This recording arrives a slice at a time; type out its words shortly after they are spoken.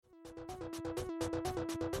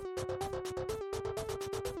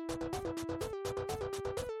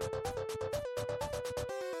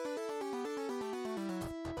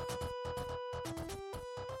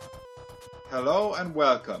Hello and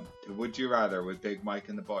welcome to Would You Rather with Big Mike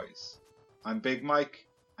and the boys. I'm Big Mike,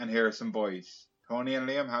 and here are some boys. Tony and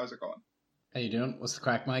Liam, how's it going? How you doing? What's the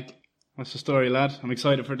crack, Mike? What's the story, lad? I'm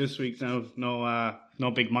excited for this week now.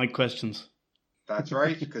 No Big Mike questions. That's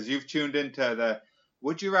right, because you've tuned into the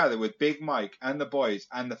Would You Rather with Big Mike and the boys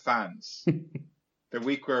and the fans. The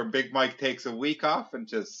week where Big Mike takes a week off and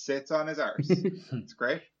just sits on his arse. It's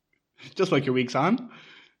great. Just like your week's on.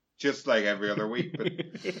 Just like every other week, but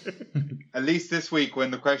at least this week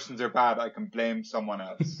when the questions are bad, I can blame someone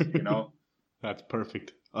else, you know? That's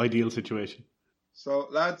perfect. Ideal situation. So,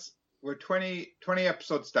 lads, we're 20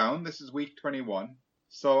 episodes down. This is week 21.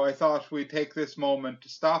 So I thought we'd take this moment to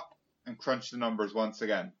stop and crunch the numbers once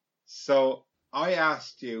again. So I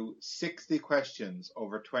asked you 60 questions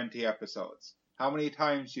over 20 episodes. How many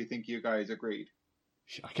times do you think you guys agreed?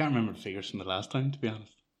 I can't remember the figures from the last time, to be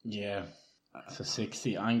honest. Yeah. So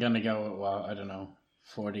 60. I'm going to go with, well, I don't know,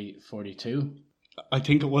 40, 42? I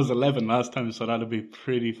think it was 11 last time, so that'd be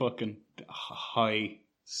pretty fucking high.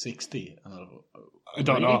 60? I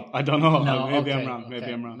don't know. No, Maybe okay, I'm wrong. Maybe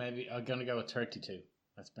okay. I'm wrong. Maybe I'm going to go with 32.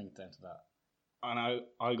 Let's bring it down to that. And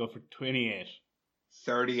I'll go for 28.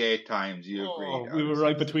 38 times you agreed. Oh, we were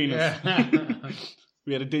right between us.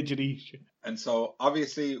 We had a digit each. And so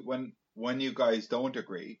obviously when you guys don't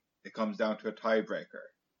agree, it comes down to a tiebreaker.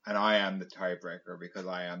 And I am the tiebreaker because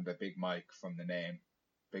I am the Big Mike from the name,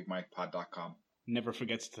 BigMikePod.com. Never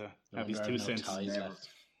forgets to have his 2 cents. Always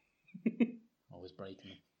breaking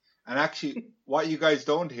it. And actually, what you guys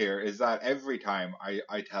don't hear is that every time I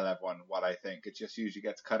tell everyone what I think, it just usually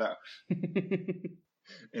gets cut out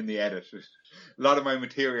in the edit. A lot of my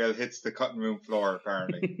material hits the cutting room floor,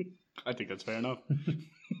 apparently. I think that's fair enough.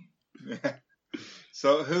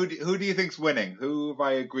 So who do you think's winning? Who have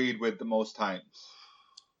I agreed with the most times?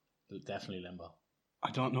 Definitely Limbo.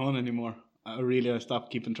 I don't know it anymore. I stopped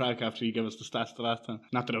keeping track after you gave us the stats the last time.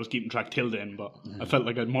 Not that I was keeping track till then, but I felt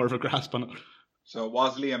like I had more of a grasp on it. So it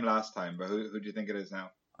was Liam last time, but who do you think it is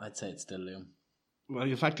now? I'd say it's still Liam. Well,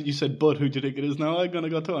 the fact that you said but, who do you think it is now? I'm going to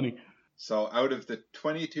go Tony. So out of the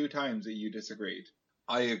 22 times that you disagreed,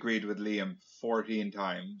 I agreed with Liam 14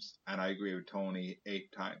 times, and I agree with Tony 8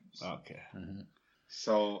 times. Okay. Mm-hmm.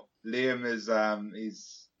 So Liam is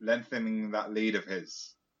he's lengthening that lead of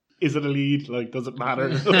his. Is it a lead? Like, does it matter?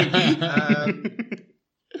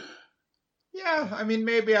 Yeah, I mean,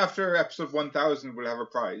 maybe after episode 1000 we'll have a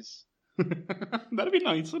prize. That'd be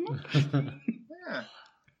nice, wouldn't it? Yeah.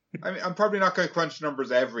 I mean, I'm probably not going to crunch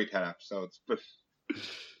numbers every 10 episodes, but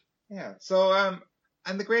yeah. So,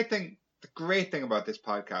 and the great thing about this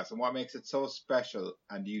podcast and what makes it so special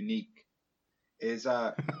and unique is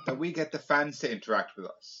that we get the fans to interact with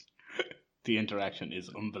us. The interaction is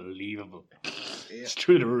unbelievable. Yeah. It's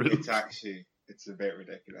through the roof. It's a bit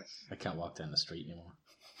ridiculous. I can't walk down the street anymore.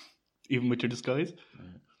 Even with your disguise?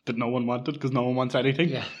 That no one wanted because no one wants anything?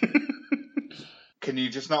 Yeah. Can you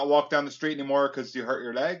just not walk down the street anymore because you hurt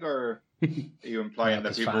your leg, or are you implying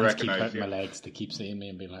that people fans keep recognize hurting you? my legs. They keep seeing me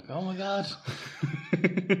and being like, "Oh my god!"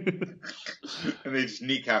 And they just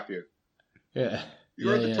kneecap you. Yeah,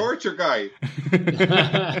 You're the torture guy.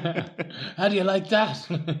 How do you like that?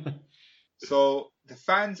 So the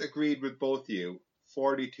fans agreed with both of you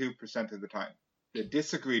 42% of the time. They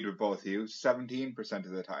disagreed with both of you 17%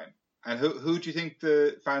 of the time. And who do you think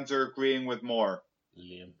the fans are agreeing with more?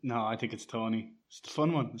 Liam. No, I think it's Tony. It's the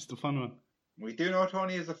fun one. We do know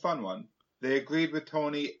Tony is a fun one. They agreed with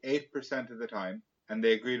Tony 8% of the time, and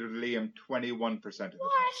they agreed with Liam 21% of the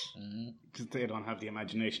time. Because they don't have the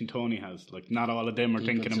imagination Tony has. Like, not all of them are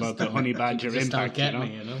People thinking just about the honey badger just impact, don't get you know?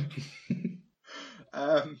 me, you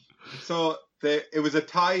know? So it was a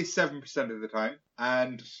tie 7% of the time,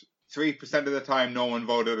 and 3% of the time no one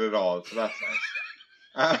voted at all. So that's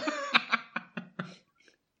nice.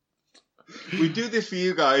 We do this for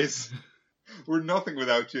you guys. We're nothing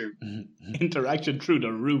without you. Interaction through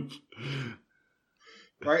the roof.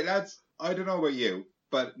 Right, lads? I don't know about you,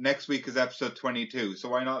 but next week is episode 22, so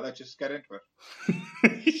why not let's just get into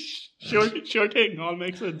it? Sure thing. All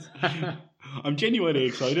makes sense. I'm genuinely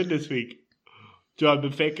excited this week. Joe, I've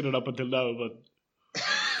been faking it up until now, but...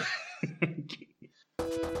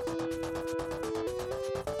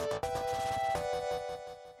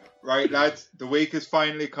 Right, lads, the week has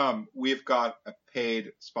finally come. We've got a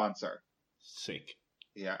paid sponsor. Sick.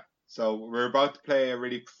 Yeah. So we're about to play a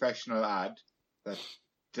really professional ad that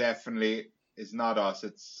definitely is not us.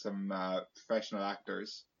 It's some professional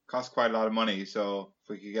actors. Costs quite a lot of money, so if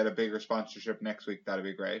we could get a bigger sponsorship next week, that'd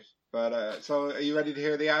be great. But so are you ready to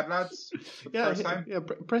hear the ad, lads? For the first time? Yeah,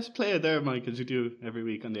 press play there, Mike, as you do every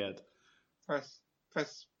week on the ad. Press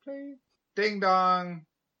play. Ding dong.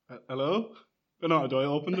 Hello? No, do I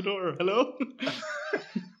open the door? Hello?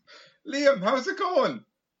 Liam, how's it going?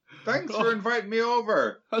 Thanks Oh. for inviting me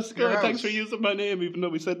over. How's it to your going? Thanks house. for using my name, even though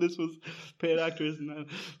we said this was paid actors. And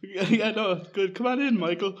yeah, no, good. Come on in,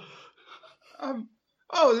 Michael.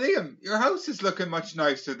 Oh, Liam, your house is looking much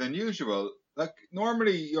nicer than usual. Like,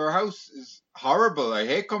 normally your house is horrible. I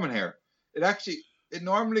hate coming here. It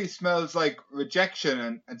normally smells like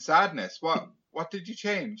rejection and sadness. What did you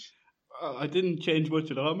change? I didn't change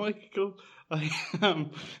much at all, Michael.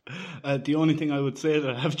 The only thing I would say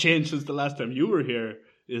that I have changed since the last time you were here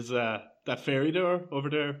is that fairy door over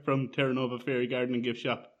there from Terra Nova Fairy Garden and Gift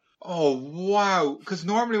Shop. Oh, wow. Because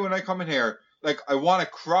normally when I come in here, like, I want to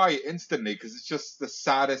cry instantly because it's just the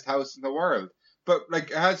saddest house in the world. But,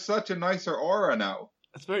 like, it has such a nicer aura now.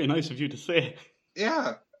 That's very nice of you to say.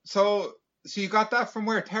 Yeah. So you got that from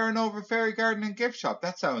where? Terra Nova Fairy Garden and Gift Shop.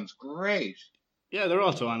 That sounds great. Yeah, they're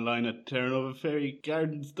also online at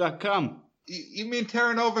TerraNovaFairyGardens.com. You mean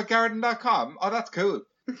TerraNovaGarden.com? Oh, that's cool.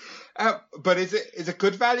 But is it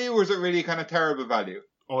good value or is it really kind of terrible value?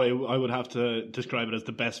 Oh, I would have to describe it as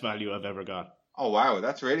the best value I've ever got. Oh, wow,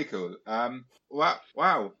 that's really cool.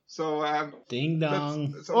 Wow. So Ding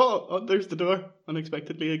dong. Oh, there's the door,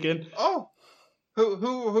 unexpectedly again. Oh,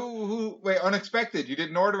 who? Wait, unexpected. You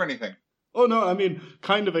didn't order anything. Oh no, I mean,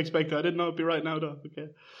 kind of expected. I didn't know it'd be right now though. Okay.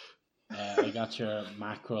 I got your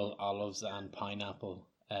mackerel, olives, and pineapple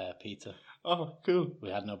pizza. Oh, cool. We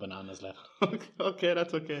had no bananas left. Okay,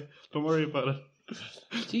 that's okay. Don't worry about it.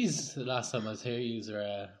 Jeez, the last time I was here,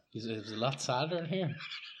 it was a lot sadder in here.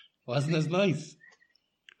 Wasn't as nice.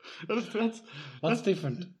 What's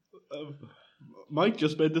different? Mike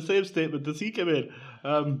just made the same statement as he came in.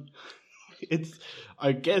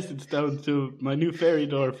 I guess it's down to my new fairy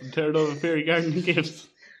door from Terra Nova Fairy Garden and Gifts.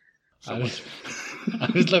 I was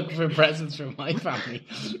looking for presents for my family,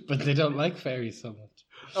 but they don't like fairies so much.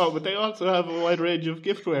 Oh, but they also have a wide range of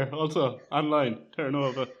giftware, also online,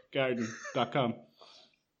 TerraNovaGarden.com.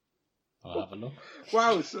 I'll have a look.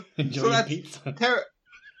 Wow. So Enjoy your that's pizza.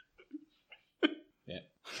 Yeah.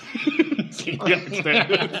 See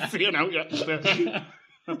you now, yeah.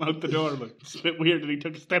 I'm out the door, but it's a bit weird that he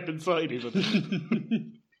took a step inside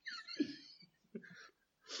even.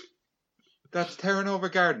 That's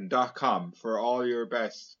TerraNovaGarden.com for all your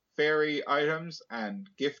best fairy items and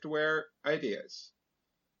giftware ideas.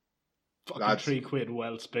 Fucking Lads. £3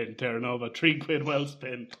 well spent, Terra Nova. £3 well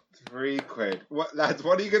spent. £3. Lads,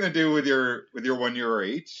 what are you going to do with your €1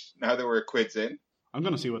 each now that we're quids in? I'm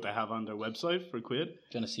going to see what they have on their website for £1.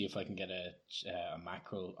 Gonna see if I can get a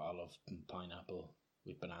mackerel, olive, and pineapple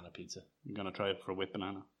with banana pizza. I'm going to try it for with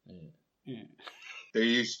banana. Yeah.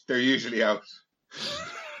 They're usually out.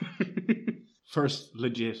 First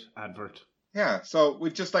legit advert. Yeah, so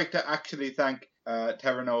we'd just like to actually thank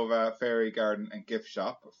Terra Nova Fairy Garden and Gift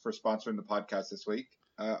Shop for sponsoring the podcast this week.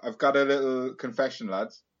 I've got a little confession,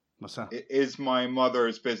 lads. What's that? It is my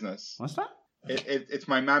mother's business. What's that? It's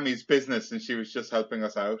my mammy's business, and she was just helping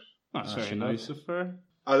us out. That's Oh, very she nice of her.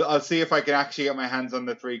 I'll see if I can actually get my hands on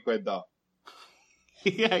the £3 though,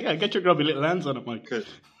 yeah, get your grubby little hands on it, Mike. because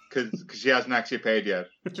she hasn't actually paid yet,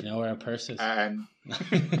 Do you know where her purse is? and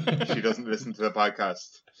she doesn't listen to the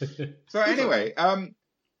podcast. So anyway,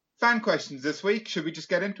 fan questions this week. Should we just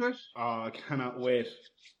get into it? Oh, I cannot wait.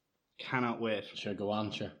 Cannot wait. Sure, go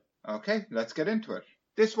on, sure. Okay, let's get into it.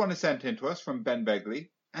 This one is sent in to us from Ben Begley,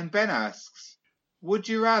 and Ben asks, would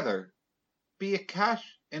you rather be a cat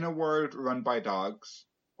in a world run by dogs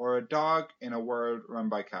or a dog in a world run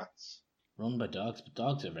by cats? Run by dogs, but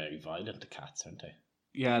dogs are very violent to cats, aren't they?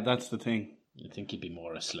 Yeah, that's the thing. You'd think you'd be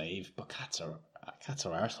more a slave, but cats are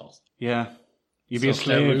arseholes. Yeah. You'd be a So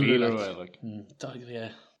slave clever, either like- way. Like, Dog, yeah.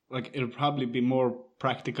 like, it'd probably be more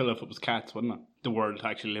practical if it was cats, wouldn't it? The world to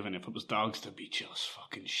actually live in. If it was dogs, there'd be just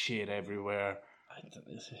fucking shit everywhere.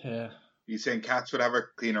 Yeah. You saying cats would have a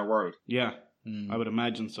cleaner world? Yeah, I would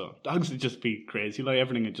imagine so. Dogs would just be crazy. Like,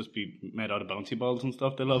 everything would just be made out of bouncy balls and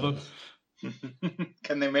stuff. They love it.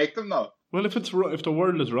 Can they make them though? Well, if the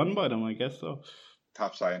world is run by them, I guess so.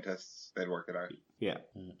 Top scientists, they'd work it out. Yeah.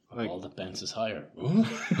 A Like- ball that bounces higher.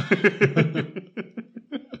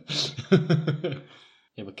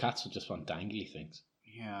 Yeah, but cats would just want dangly things.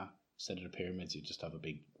 Yeah. Instead of the pyramids, you just have a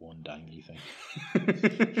big one dangly thing.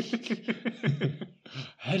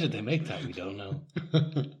 How did they make that? We don't know.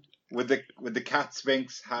 Would the cat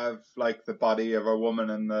sphinx have like the body of a woman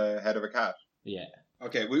and the head of a cat? Yeah,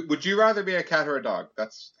 Okay, would you rather be a cat or a dog?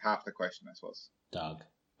 That's half the question, I suppose. dog.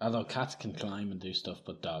 Although cats can climb and do stuff,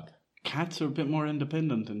 but dog. Cats are a bit more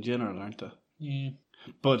independent in general, aren't they? Yeah.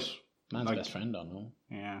 But, Man's like, best friend, don't know.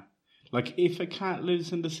 yeah. Like, if a cat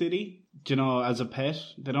lives in the city, do you know, as a pet,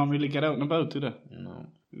 they don't really get out and about, do they? No.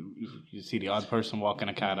 You see the odd person walking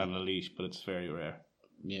a cat on a leash, but it's very rare.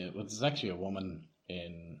 Yeah, well, there's actually a woman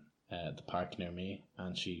in the park near me,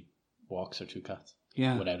 and she walks her 2 cats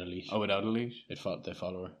Yeah. without a leash. Oh, without a leash? They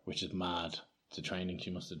follow her, which is mad. It's a training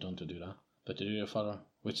she must have done to do that. But they do follow her,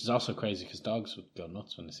 which is also crazy because dogs would go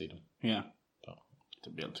nuts when they see them. Yeah. But, To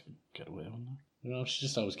be able to get away with that. you know, she's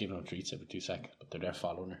just always giving them treats every 2 seconds, but they're there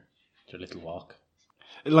following her. Their little walk.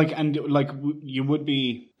 You would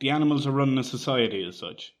be, the animals are running a society as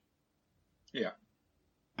such. Yeah.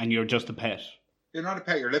 And you're just a pet. You're not a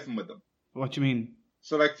pet, you're living with them. What do you mean?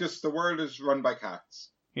 So, like, just the world is run by cats,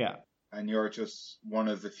 Yeah. and you're just one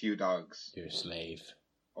of the few dogs. You're a slave.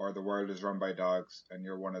 Or the world is run by dogs, and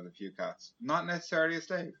you're one of the few cats. Not necessarily a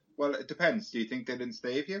slave. Well, it depends. Do you think they'd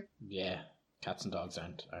enslave you? Yeah, cats and dogs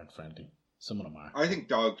aren't friendly. Some of them are. I think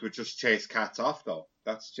dogs would just chase cats off, though.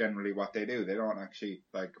 That's generally what they do. They don't actually,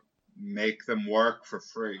 like, make them work for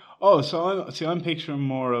free. Oh, so I'm picturing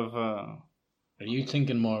more of Are you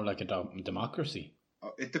thinking more like a democracy?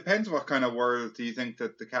 It depends what kind of world do you think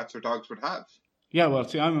that the cats or dogs would have. Yeah, well,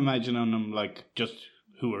 see, I'm imagining them like just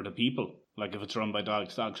who are the people. Like if it's run by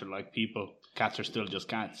dogs, dogs are like people. Cats are still just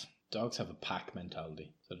cats. Dogs have a pack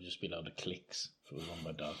mentality, so there'd just be a lot of cliques if it was run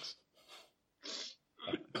by dogs.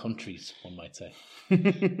 Like countries, one might say.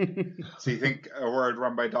 So you think a world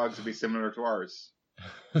run by dogs would be similar to ours?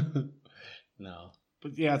 No.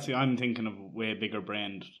 But yeah, see, I'm thinking of way bigger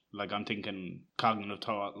brained. Like I'm thinking cognitive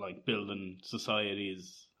thought, like building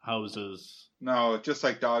societies, houses. No, just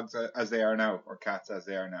like dogs as they are now, or cats as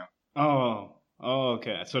they are now. Oh,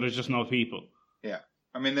 okay. So there's just no people. Yeah.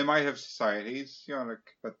 I mean, they might have societies, you know, like,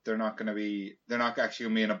 but they're not actually going to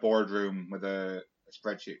be in a boardroom with a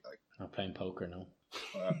spreadsheet, like. Or playing poker, no.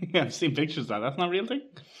 Yeah, I've seen pictures of that. That's not a real thing.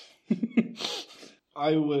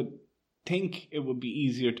 I would think it would be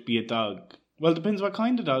easier to be a dog. Well, it depends what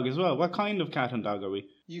kind of dog as well. What kind of cat and dog are we?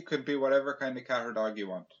 You could be whatever kind of cat or dog you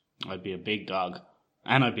want. I'd be a big dog.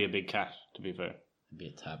 And I'd be a big cat, to be fair. It'd be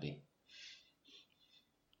a tabby.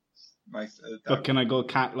 Nice. But can I go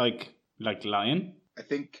cat like lion? I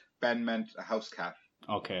think Ben meant a house cat.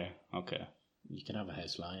 Okay. You can have a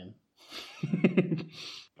house lion.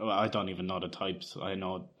 Well, I don't even know the types. I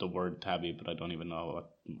know the word tabby, but I don't even know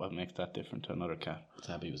what makes that different to another cat.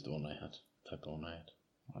 Tabby was the one I had. Type of one I had.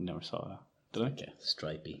 I never saw that. Did I? Okay,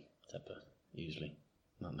 stripy type of, usually.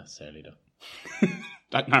 Not necessarily though.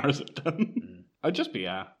 That narrows it down.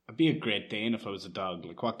 I'd be a Great Dane if I was a dog.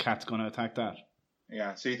 Like, what cat's going to attack that?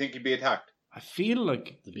 Yeah, so you think you'd be attacked? I feel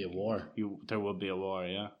like There'd be a war. there would be a war,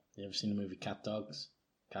 yeah. You ever seen the movie Dogs?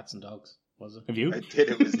 Cats and Dogs, was it? Have you? I did,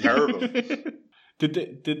 it was terrible.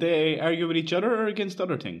 Did they argue with each other or against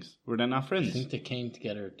other things? Were they not I friends? think they came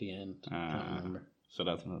together at the end. I can't remember. So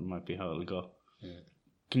that might be how it'll go. Yeah.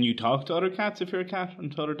 Can you talk to other cats if you're a cat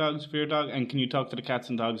and to other dogs if you're a dog? And can you talk to the cats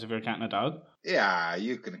and dogs if you're a cat and a dog? Yeah,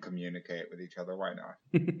 you can communicate with each other, why not?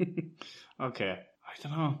 Okay. I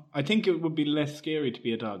don't know. I think it would be less scary to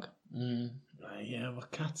be a dog. Yeah,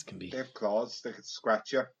 what cats can be. They have claws, they could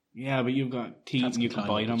scratch you. Yeah, but you've got teeth Cats and you can can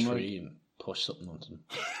climb bite up a them, tree right? and push something onto them.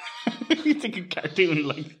 You think a cartoon,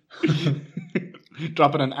 like,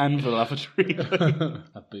 dropping an anvil off a tree.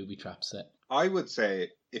 A booby trap set. I would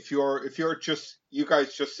say if you're just, you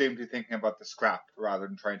guys just seem to be thinking about the scrap rather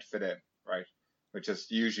than trying to fit in, right? Which is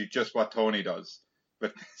usually just what Tony does.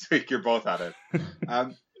 But this week you're both at it.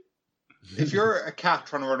 If you're a cat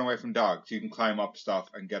trying to run away from dogs, you can climb up stuff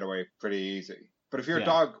and get away pretty easy. But if you're a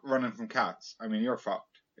dog running from cats, I mean, you're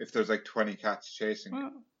fucked. If there's like 20 cats chasing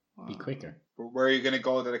you. Be quicker. But where are you going to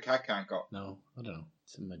go that a cat can't go? No, I don't know.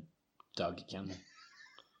 It's in my doggy camel.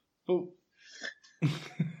 But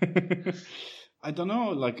I don't know.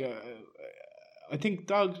 Like, I think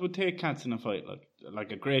dogs would take cats in a fight.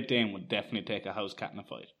 Like a Great Dane would definitely take a house cat in a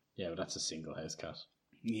fight. Yeah, but that's a single house cat.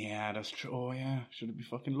 Yeah, that's true. Oh yeah, should it be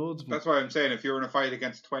fucking loads of them? That's why I'm saying if you were in a fight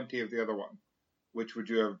against 20 of the other one, which would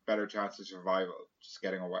you have better chance of survival? Just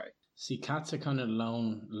getting away. See, cats are kind of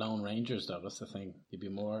lone rangers, though. That's the thing. You'd be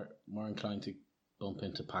more inclined to bump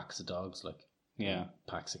into packs of dogs, like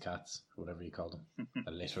packs of cats, or whatever you call them.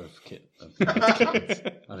 A litter of kittens.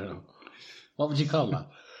 I don't know. What would you call that?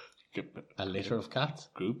 A litter of cats?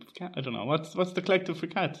 Group of cats? I don't know. What's the collective for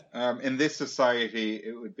cats? In this society,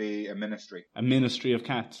 it would be a ministry. A ministry of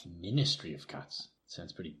cats. Ministry of cats.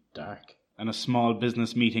 Sounds pretty dark. And a small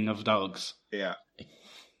business meeting of dogs. Yeah.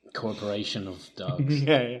 A corporation of dogs.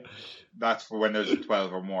 Yeah. That's for when there's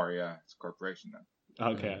 12 or more, yeah. It's a corporation then.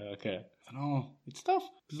 Okay. I don't know. It's tough.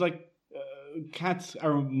 Because, like, cats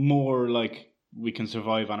are more like, we can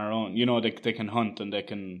survive on our own. You know, they can hunt and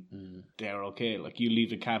they're okay. Like, you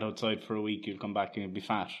leave a cat outside for a week, you'll come back and you'll be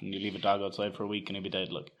fat. And you leave a dog outside for a week and he'll be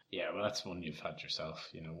dead. Like, Yeah, well, that's one you've had yourself.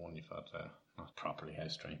 One you've had not properly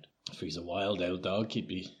house trained. If he's a wild old dog, he'd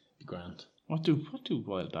be grand. What do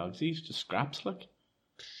wild dogs eat? Just scraps, like?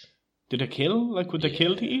 Do they kill? Like, would they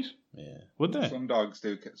kill to eat? Yeah. Would they? Some dogs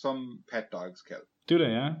do. Some pet dogs kill. Do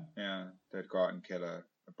they? Yeah. Yeah, they'd go out and kill a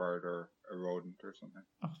bird or a rodent or something.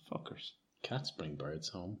 Oh, fuckers. Cats bring birds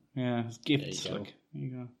home. Yeah, it's gifts. There you go. Like, there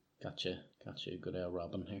you go. Gotcha. Good old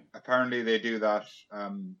Robin here. Apparently they do that.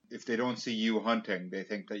 If they don't see you hunting, they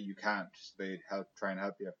think that you can't. So they try and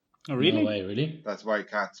help you. Oh, really? No way, really? That's why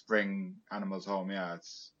cats bring animals home. Yeah,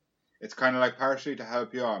 it's kind of like partially to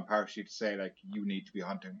help you out and partially to say like you need to be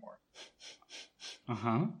hunting more.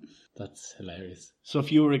 That's hilarious. So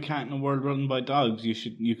if you were a cat in a world run by dogs,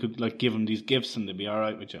 you could like give them these gifts and they'd be all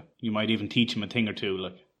right with you. You might even teach them a thing or two,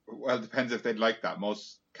 like. Well, it depends if they'd like that.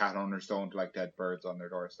 Most cat owners don't like dead birds on their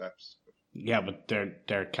doorsteps. Yeah, but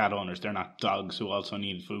they're cat owners. They're not dogs who also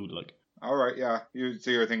need food. Like. All right, yeah.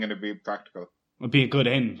 So you're thinking it'd be practical. It'd be a good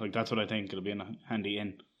in. Like that's what I think. It'll be a handy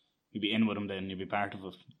in. You'd be in with them then. You'd be part of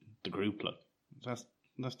the group. Like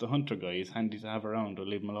that's the hunter guy. He's handy to have around. Or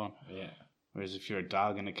leave him alone. Yeah. Whereas if you're a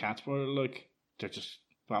dog in a cat's world, like they're just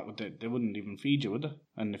they wouldn't even feed you, would they?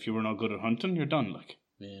 And if you were no good at hunting, you're done. Like.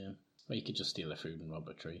 Yeah. Well, you could just steal a food and rob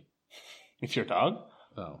a tree. If you're a dog?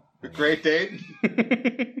 Oh. A Great Dane?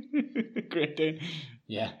 Great Dane.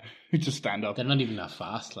 Yeah. You just stand up. They're not even that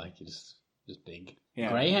fast, like, you're just big. Yeah.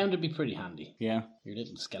 Greyhound would be pretty handy. Yeah. Your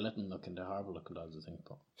little skeleton looking, they're horrible looking dogs, I think.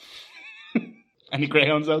 But any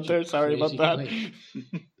greyhounds out there? Sorry about that.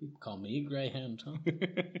 People call me a greyhound, huh?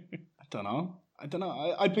 I don't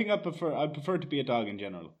know. I think I prefer to be a dog in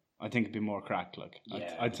general. I think it'd be more crack. Like,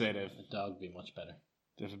 Yeah, I'd say a dog would be much better.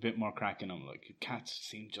 There's a bit more crack in them. Like cats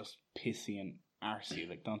seem just pissy and arsey,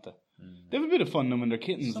 like, don't they? They have a bit of fun when they're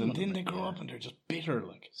kittens, and then they grow up and they're just bitter.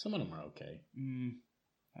 Like some of them are okay.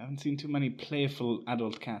 I haven't seen too many playful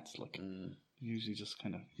adult cats. Like usually just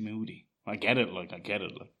kind of moody. I get it. Like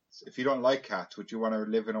If you don't like cats, would you want to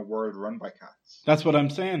live in a world run by cats? That's what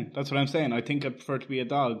I'm saying. I think I'd prefer to be a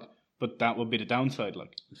dog, but that would be the downside.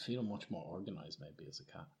 Like you feel much more organised maybe as a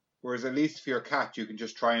cat. Whereas at least if you're a cat, you can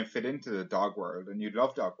just try and fit into the dog world, and you'd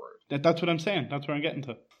love dog world. That's what I'm saying. That's where I'm getting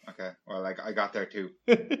to. Okay, well, like I got there too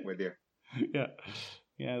with you.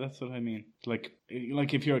 Yeah, that's what I mean. Like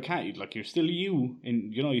if you're a cat, you're still you,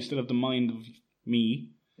 and you still have the mind of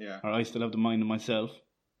me. Yeah. Or I still have the mind of myself,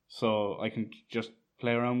 so I can just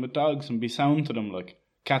play around with dogs and be sound to them. Like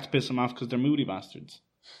cats piss them off because they're moody bastards.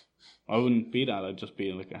 I wouldn't be that. I'd just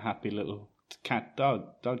be like a happy little cat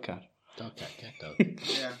dog cat. Dog cat, cat dog.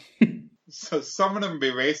 Yeah. So some of them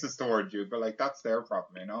be racist towards you, but like that's their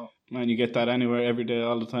problem, Man, you get that anywhere, every day,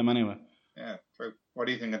 all the time, anyway. Yeah, true. What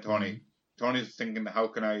do you think of Tony? Tony's thinking, how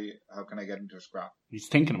can I get into a scrap? He's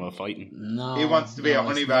thinking about fighting. No, he wants to be a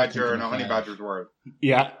honey badger in a honey badger's world.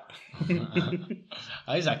 Yeah.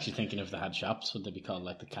 I was actually thinking if they had shops, would they be called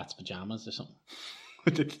like the cat's pajamas or something?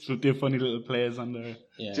 Would they have funny little plays on their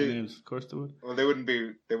names? Of course they would. Well, they wouldn't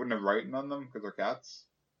have writing on them because they're cats.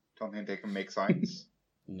 Don't think they can make signs.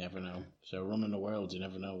 You never know. So running the world, you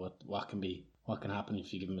never know what can happen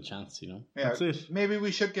if you give them a chance. Yeah, that's it. Maybe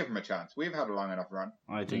we should give them a chance. We've had a long enough run.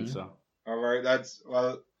 I think so. All right,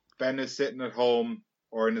 Ben is sitting at home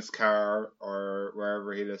or in his car or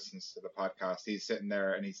wherever he listens to the podcast. He's sitting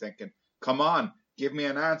there and he's thinking, "Come on, give me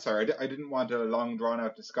an answer. I didn't want a long drawn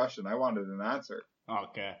out discussion. I wanted an answer."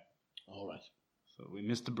 Okay. All right. So we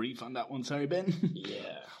missed the brief on that one. Sorry, Ben.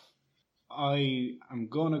 Yeah. I am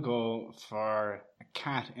going to go for a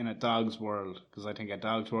cat in a dog's world because I think a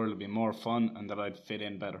dog's world would be more fun and that I'd fit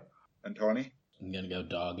in better. And Tony? I'm going to go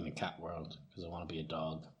dog in a cat world because I want to be a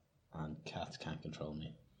dog and cats can't control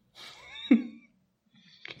me.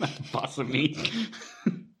 Not the boss of me.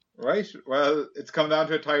 Right. Well, it's come down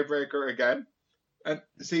to a tiebreaker again. And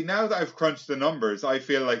see, now that I've crunched the numbers, I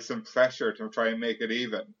feel like some pressure to try and make it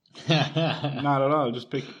even. Not at all.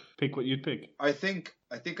 Just pick what you'd pick. I think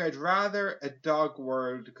I'd rather a dog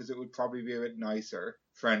world because it would probably be a bit nicer,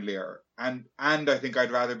 friendlier, and I think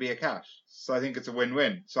I'd rather be a cat. So I think it's a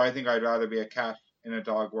win-win. So I think I'd rather be a cat in a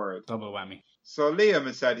dog world. Double whammy. So Liam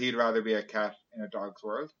has said he'd rather be a cat in a dog's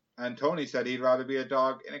world, and Tony said he'd rather be a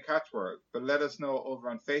dog in a cat's world. But let us know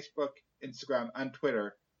over on Facebook, Instagram, and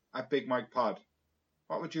Twitter at Big Mike Pod.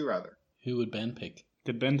 What would you rather? Who would Ben pick?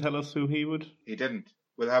 Did Ben tell us who he would? He didn't.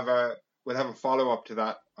 We'll have a follow-up to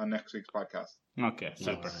that on next week's podcast. Okay,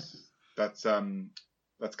 super. That's going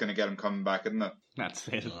to get him coming back, isn't it? That's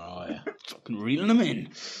it. Oh, yeah. Fucking reeling him in.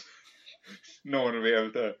 No one will be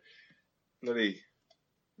able to bloody...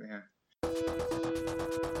 Yeah.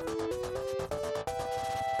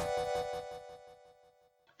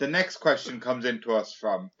 The next question comes into us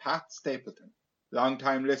from Pat Stapleton.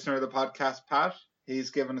 long-time listener of the podcast, Pat,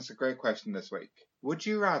 he's given us a great question this week. Would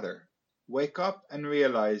you rather wake up and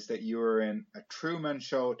realize that you were in a Truman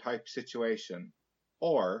Show type situation,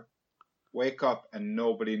 or wake up and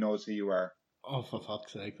nobody knows who you are? Oh, for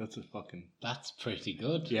fuck's sake, That's pretty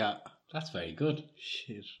good. Yeah. That's very good.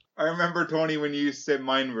 Shit. I remember, Tony, when you used to say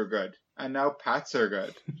mine were good, and now Pat's are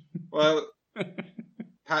good. Well,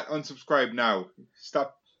 Pat, unsubscribe now.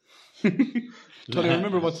 Stop. Tony,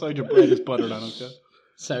 remember what side your bread is buttered on, okay?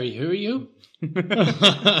 Sorry, who are you?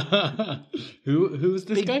 Who's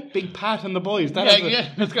this guy? Big Pat and the Boys.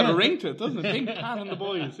 It's got a ring to it, doesn't it? Big Pat and the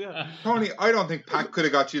Boys, yeah. Tony, I don't think Pat could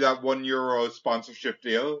have got you that €1 sponsorship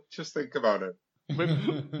deal. Just think about it.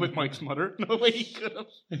 With Mike's mother? No way he could have.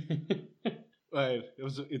 Right,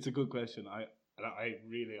 it's a good question. I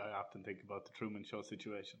often think about the Truman Show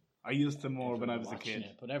situation. I used to more when I was a kid.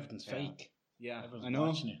 But everything's fake. Yeah, everyone's I know.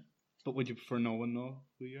 Watching you. But would you prefer no one know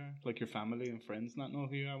who you are? Like your family and friends not know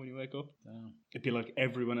who you are when you wake up? Oh. It'd be like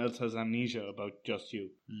everyone else has amnesia about just you.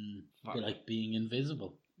 It'd be like being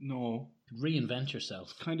invisible. No. Reinvent yourself.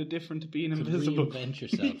 It's kind of different to being invisible. Reinvent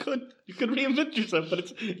yourself. You could reinvent yourself,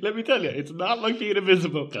 but let me tell you, it's not like being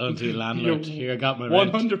invisible. Going to your landlord. Here, I got my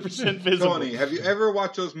rent. 100% visible. Tony, have you ever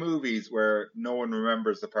watched those movies where no one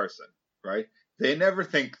remembers the person, right? They never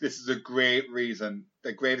think this is a great reason,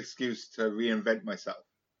 a great excuse to reinvent myself.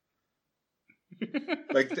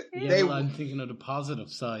 Like I'm thinking of the positive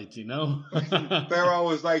side, you know. They're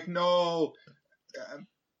always like, no,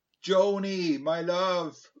 Joni, my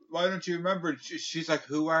love, why don't you remember? She's like,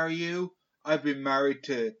 who are you? I've been married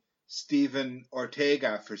to Stephen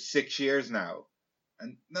Ortega for 6 years now.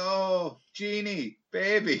 And no, Jeannie,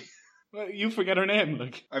 baby. Well, you forget her name,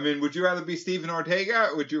 like. I mean, would you rather be Stephen Ortega,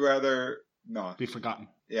 or would you rather not be forgotten?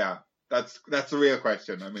 Yeah, that's the real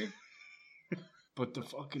question. I mean, but the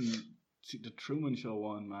Truman Show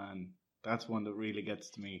one, man, that's one that really gets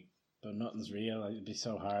to me. But nothing's real. It'd be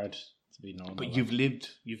so hard to be normal. But you've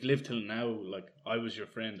lived till now. Like, I was your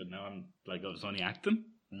friend, and now I'm like, I was only acting.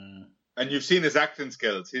 And you've seen his acting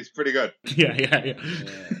skills. He's pretty good. Yeah.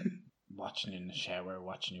 Watching in the shower,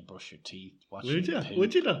 watching you brush your teeth.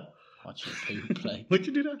 Would you though? Watching your poop play. Would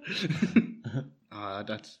you do that?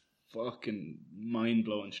 That's fucking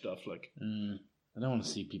mind-blowing stuff, like. I don't want to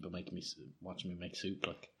see people watching me make soup,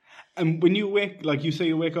 like. And when you wake, like you say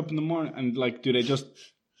you wake up in the morning, and like, do they just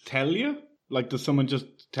tell you? Like, does someone just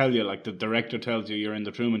tell you, like the director tells you you're in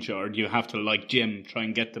the Truman Show, or do you have to, like Jim, try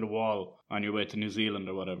and get to the wall on your way to New Zealand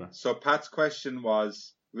or whatever? So Pat's question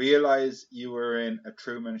was, realize you were in a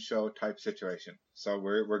Truman Show type situation. So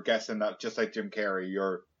we're guessing that, just like Jim Carrey,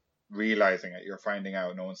 you're realizing it, you're finding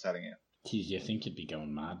out, no one's telling you. Geez, you think you'd be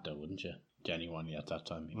going mad though, wouldn't you? Genuinely at that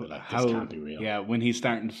time, you'd be like, this can't be real. Yeah, when he's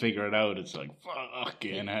starting to figure it out, it's like,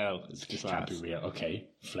 fucking hell. This can't be real. Okay,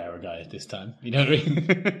 flower guy at this time. You know what I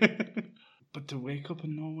mean? But to wake up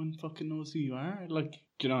and no one fucking knows who you are, like,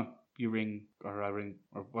 you know, you ring, or I ring,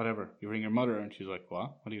 or whatever. You ring your mother and she's like,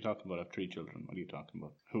 what? What are you talking about? I have 3 children. What are you talking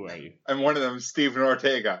about? Who are you? And one of them is Stephen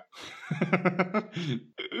Ortega.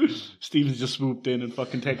 Stephen's just swooped in and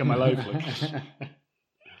fucking taken my life. Like.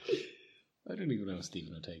 I don't even know who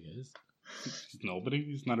Stephen Ortega is. He's nobody.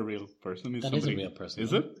 He's not a real person. He's that somebody. Is a real person.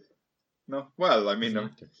 Is it? No. Well, I mean,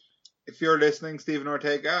 if you're listening, Stephen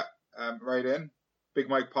Ortega, write in.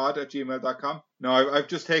 BigMikePod@gmail.com. No, I've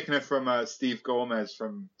just taken it from Steve Gomez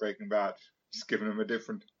from Breaking Bad. Just giving him a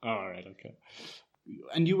different. All right, okay.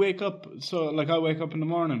 And you wake up, so like I wake up in the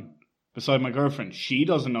morning beside my girlfriend. She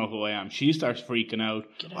doesn't know who I am. She starts freaking out.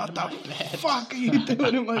 What the fuck are you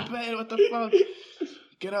doing in my bed? What the fuck?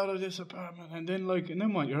 Get out of this apartment. And then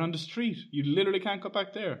what? You're on the street. You literally can't go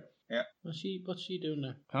back there. Yeah. What's she doing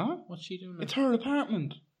there? Huh? What's she doing there? It's her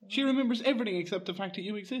apartment. She remembers everything except the fact that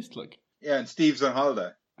you exist, like. Yeah, and Steve's on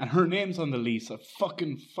holiday. And her name's on the lease. I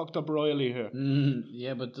fucking fucked up royally here.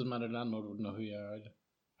 Yeah, but it doesn't matter. The landlord wouldn't know who you are either.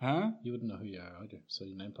 Huh? You wouldn't know who you are either. So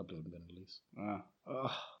your name probably wouldn't be on the lease.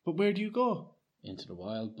 But where do you go? Into the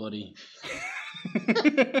wild, buddy.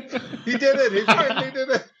 He did it. He finally did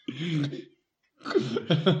it.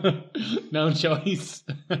 No choice.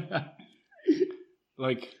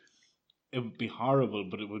 Like, it would be horrible,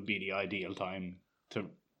 but it would be the ideal time to...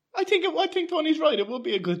 I think Tony's right. It would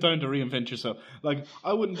be a good time to reinvent yourself. Like,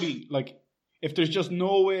 I wouldn't be, like, if there's just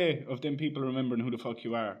no way of them people remembering who the fuck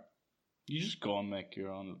you are, you just go and make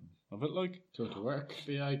your own of it, like. Go to work,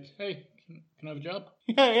 be like, hey, can I have a job?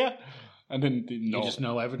 Yeah. And then, no. You just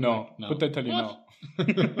know everything? No, but they tell you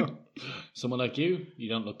no. Someone like you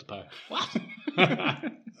don't look the part. What?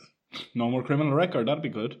 No more criminal record, that'd be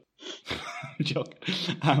good. Joke.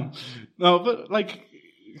 No, but, like,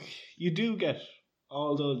 you do get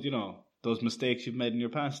all those, you know, those mistakes you've made in your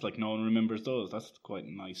past, like no one remembers those. That's quite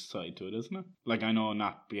a nice side to it, isn't it? Like I know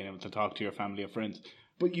not being able to talk to your family or friends,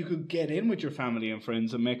 but you could get in with your family and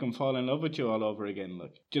friends and make them fall in love with you all over again.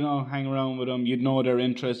 Like, do you know, hang around with them, you'd know their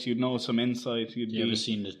interests, you'd know some insight. You ever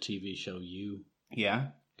seen the TV show You? Yeah.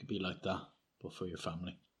 It could be like that, but for your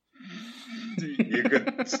family. You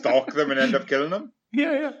could stalk them and end up killing them?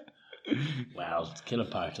 Yeah. Well, the killing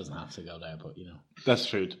part doesn't have to go there, but you know. That's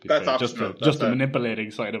true, to be That's fair. optional. Just the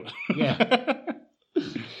manipulating side of it. Yeah.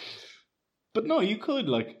 But no, you could,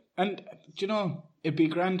 like, and, do you know, it'd be a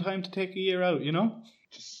grand time to take a year out, you know?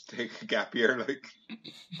 Just take a gap year, like.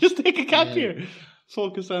 Just take a gap year.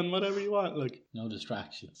 Focus on whatever you want, like. No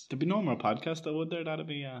distractions. There'd be no more podcasts, though, would there? That'd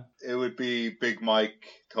be, It would be Big Mike,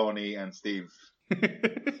 Tony, and Steve.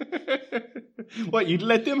 What, you'd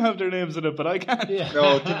let them have their names in it, but I can't? Yeah.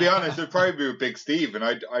 No, to be honest, it'd probably be with Big Steve, and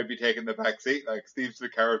I'd be taking the back seat. Like, Steve's the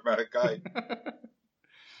charismatic guy.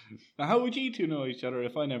 Now, how would you two know each other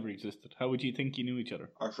if I never existed? How would you think you knew each other?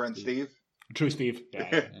 Our friend Steve. True Steve.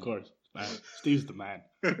 Yeah, of course. Man, Steve's the man.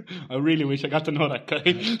 I really wish I got to know that guy.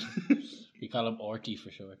 You call him Orty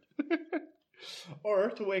for short. Or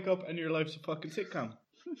to wake up and your life's a fucking sitcom.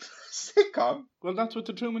 Sitcom? Well, that's what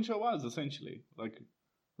the Truman Show was, essentially. Like,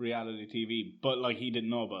 reality TV. But, like, he didn't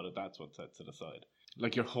know about it. That's what sets it aside.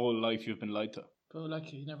 Like, your whole life you've been lied to. But,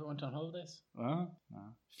 like, you never went on holidays? No.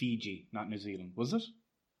 Fiji, not New Zealand. Was it?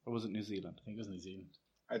 Or was it New Zealand? I think it was New Zealand.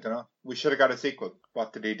 I don't know. We should have got a sequel.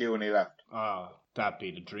 What did he do when he left? That'd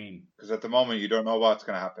be the dream. Because at the moment, you don't know what's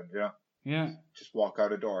going to happen, you know? Yeah. Just walk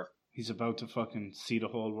out a door. He's about to fucking see the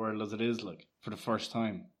whole world as it is, like, for the first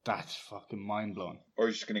time. That's fucking mind-blowing. Or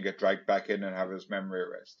he's just going to get dragged back in and have his memory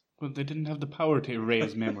erased. Well, they didn't have the power to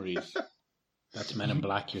erase memories. That's Men in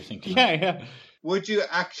Black you're thinking Yeah. Would you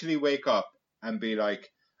actually wake up and be like,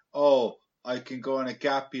 oh, I can go on a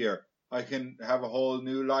gap year. I can have a whole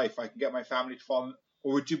new life. I can get my family to fall in.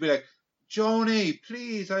 Or would you be like, Joni,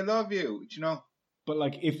 please, I love you. Do you know? But,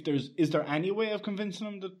 like, is there any way of convincing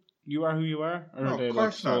them that you are who you are? Or No, are they, of like,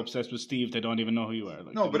 course so not. obsessed with Steve they don't even know who you are?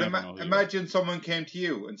 Like, No, they'll but never know who you imagine someone came to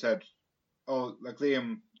you and said, oh, like,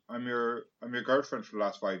 Liam, I'm your girlfriend for the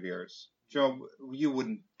last 5 years. Do you know, you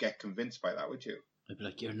wouldn't get convinced by that, would you? I'd be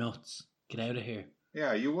like, you're nuts. Get out of here.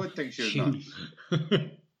 Yeah, you would think she was nuts.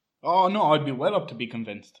 Oh, no, I'd be well up to be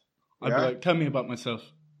convinced. I'd Yeah? be like, tell me about myself.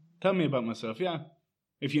 Yeah.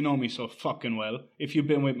 If you know me so fucking well. If you've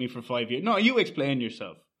been with me for 5 years. No, you explain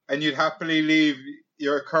yourself. And you'd happily leave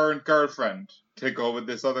your current girlfriend to go with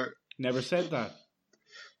this other... Never said that.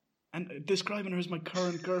 And describing her as my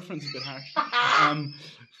current girlfriend's a bit harsh.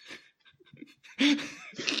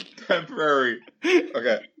 Temporary.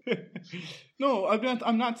 Okay. No,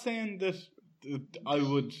 I'm not saying that I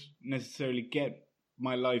would necessarily get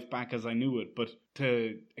my life back as I knew it, but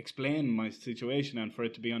to explain my situation and for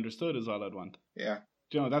it to be understood is all I'd want. Yeah.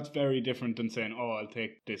 Do you know, that's very different than saying, oh, I'll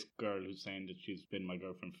take this girl who's saying that she's been my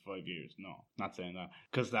girlfriend for 5 years. No, not saying that,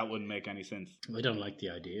 because that wouldn't make any sense. I don't like the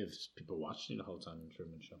idea of people watching the whole time in the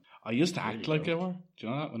Truman Show. I used to act like they were. Do you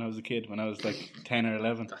know that? When I was a kid, when I was like 10 or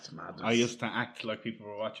 11. That's madness. I used to act like people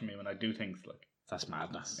were watching me when I do things like. That's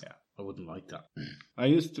madness. Yeah. I wouldn't like that. I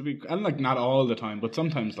used to be, and like not all the time, but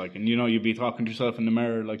sometimes like, and you know, you'd be talking to yourself in the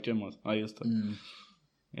mirror like Jim was. I used to.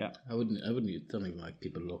 Yeah. I don't even like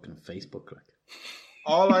people looking at Facebook like.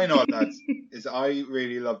 All I know, lads, is I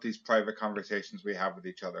really love these private conversations we have with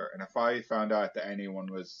each other. And if I found out that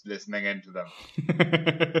anyone was listening into them,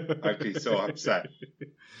 I'd be so upset.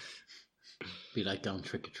 Be like going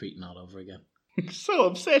trick-or-treating all over again. So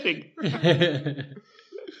upsetting.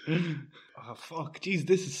 Oh, fuck. Jeez,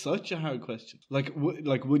 this is such a hard question. Like,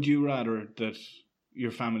 would you rather that your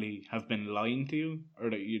family have been lying to you, or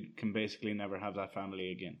that you can basically never have that family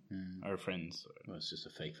again, or friends? Well, it's just a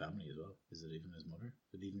fake family as well. Is it even his mother?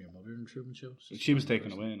 Is it even your mother in the Truman Show? She was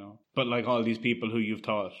taken away, no. But like all these people who you've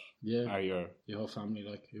taught, are your whole family.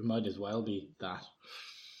 Like, you might as well be that.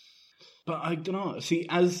 But I don't know. See,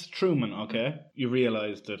 as Truman, okay, you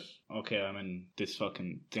realise that okay, I'm in this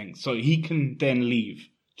fucking thing, so he can then leave.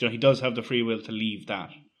 You know, he does have the free will to leave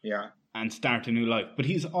that. Yeah. And start a new life. But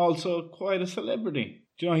he's also quite a celebrity.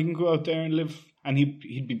 Do you know, he can go out there and live, and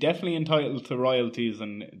he'd be definitely entitled to royalties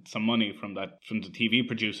and some money from the TV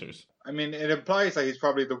producers. I mean, it implies that he's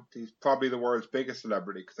probably the world's biggest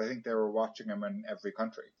celebrity, because I think they were watching him in every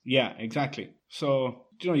country. Yeah, exactly. So,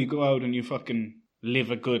 do you know, you go out and you fucking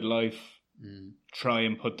live a good life, try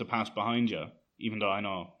and put the past behind you, even though I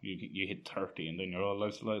know you hit 30 and then your whole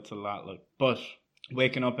life's a lot, like, but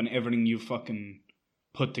waking up and everything you fucking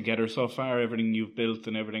put together so far, everything you've built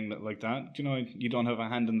and everything like that, you know, you don't have a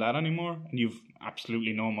hand in that anymore, and you've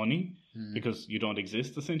absolutely no money because you don't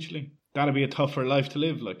exist, essentially. That'd be a tougher life to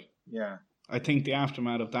live, like. Yeah. I think the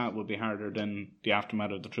aftermath of that would be harder than the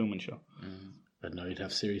aftermath of the Truman Show. But no, you'd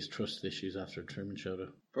have serious trust issues after the Truman Show, though.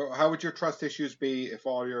 But how would your trust issues be if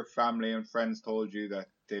all your family and friends told you that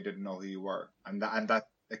they didn't know who you were and that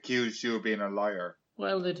accused you of being a liar?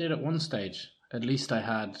 Well, they did at one stage. At least I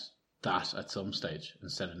had that at some stage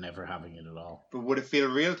instead of never having it at all. But would it feel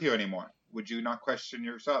real to you anymore? Would you not question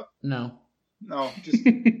yourself? No. No, just...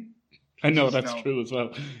 I know that's true as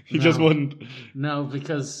well. He just wouldn't. No,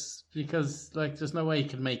 because like there's no way you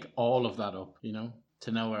can make all of that up, you know?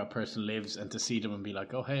 To know where a person lives and to see them and be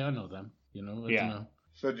like, oh, hey, I know them, you know? I don't know.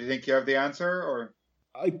 So do you think you have the answer, or...?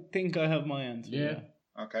 I think I have my answer, yeah.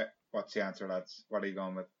 Okay, what's the answer, lads? What are you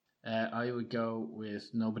going with? I would go with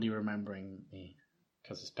nobody remembering me.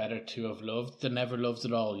 Because it's better to have loved than never loved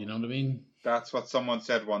at all, you know what I mean? That's what someone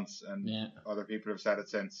said once, and other people have said it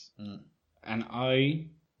since. And I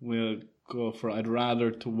will go for, I'd rather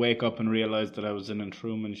to wake up and realise that I was in a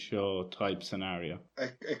Truman Show type scenario.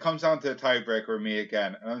 It comes down to a tiebreaker with me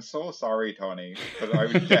again, and I'm so sorry, Tony, but I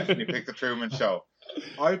would definitely pick the Truman Show.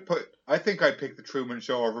 I think I'd pick the Truman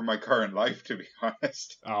Show over my current life, to be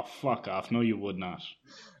honest. Oh, fuck off. No, you would not.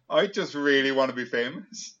 I just really want to be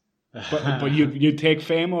famous. But you'd take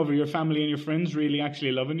fame over your family and your friends really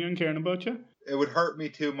actually loving you and caring about you? It would hurt me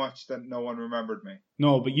too much that no one remembered me.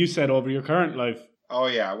 No, but you said over your current life. Oh,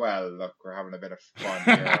 yeah. Well, look, we're having a bit of fun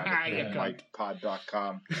here on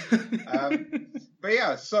MikePod.com. But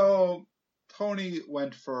yeah, so Tony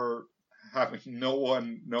went for having no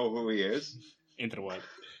one know who he is. Into the wild.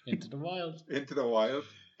 Into the wild. Into the wild.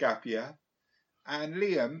 Gap, yeah. And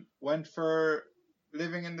Liam went for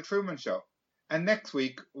living in the Truman Show. And next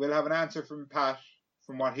week, we'll have an answer from Pat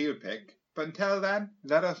from what he would pick. But until then,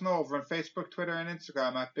 let us know over on Facebook, Twitter, and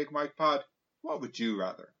Instagram at Big Mike Pod. What would you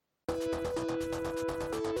rather?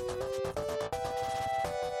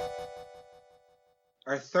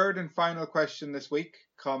 Our third and final question this week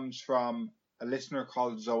comes from a listener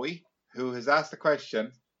called Zoe, who has asked the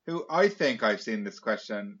question, who I think I've seen this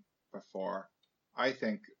question before. I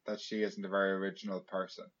think that she isn't a very original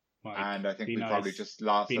person. Mike, and I think we probably just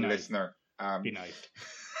lost a listener. Be nice.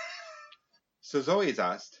 So Zoe's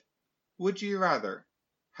asked, would you rather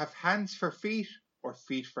have hands for feet or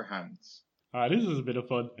feet for hands? This is a bit of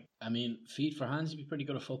fun. I mean, feet for hands, you'd be pretty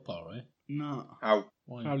good at football, right? No. How?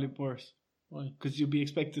 Why? Probably worse. Why? Because you'd be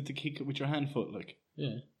expected to kick it with your hand foot, like.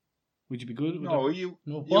 Yeah. Would you be good with No, it? you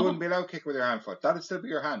wouldn't be allowed to kick with your hand foot. That'd still be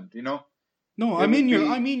your hand, you know? No, I mean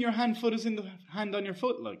your hand foot is in the hand on your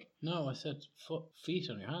foot, like. No, I said feet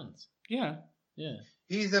on your hands. Yeah. Yeah.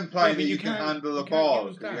 He's implying that you can handle the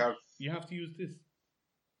ball. You have to use this.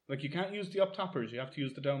 Like, you can't use the up toppers. You have to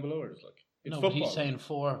use the down belowers. Like, it's no, football. But he's saying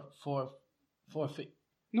four feet.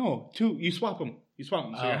 No, two. You swap them. So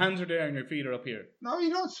your hands are there and your feet are up here. No, you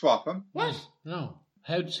don't swap them. What? No.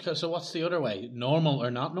 So what's the other way? Normal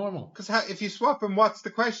or not normal? Because if you swap them, what's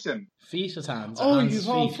the question? Feet as hands. Oh, hands he's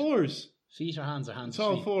all fours. Feet or hands or hands. It's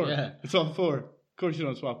all feet. four. Yeah. It's all four. Of course you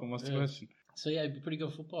don't swap them. What's the question? So yeah, it'd be pretty good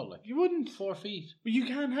at football. Like you wouldn't. 4 feet. But you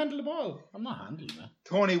can't handle the ball. I'm not handling that.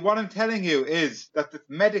 Tony, what I'm telling you is that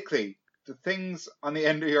medically, the things on the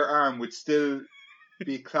end of your arm would still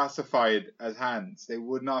be classified as hands. They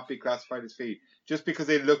would not be classified as feet. Just because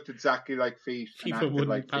they looked exactly like feet and acted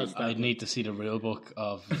like feet. I'd need to see the real book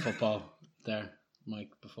of football there, Mike,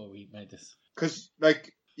 before we made this. Because,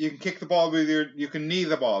 like, you can kick the ball you can knee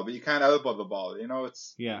the ball, but you can't elbow the ball. You know,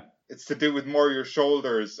 it's to do with more your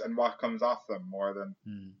shoulders and what comes off them more than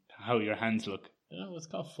how your hands look. You know, it's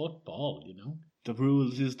called football, you know. The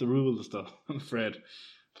rules is the rules, though, I'm afraid.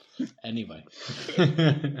 Anyway.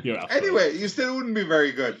 Anyway, you still wouldn't be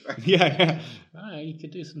very good. Yeah. You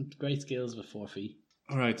could do some great skills with 4 feet.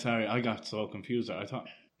 Alright, sorry, I got so confused. I thought,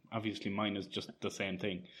 obviously, mine is just the same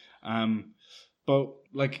thing. But,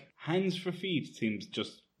 like, hands for feet seems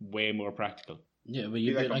just way more practical. Yeah, but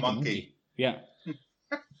you'd be like a monkey. Yeah.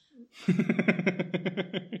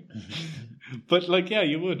 But, like, yeah,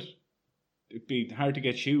 you would. It'd be hard to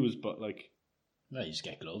get shoes, but, like... Well, you just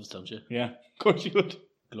get gloves, don't you? Yeah, of course you would.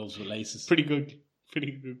 Gloves with laces. Pretty good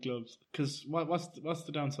gloves. Because what's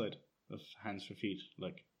the downside of hands for feet?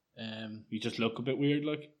 Like, you just look a bit weird,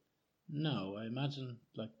 like? No, I imagine,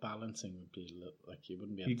 like, balancing would be, like, you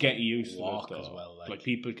wouldn't be able to get used walk to it, as well. Like,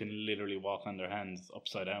 people can literally walk on their hands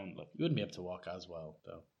upside down. Like, you wouldn't be able to walk as well,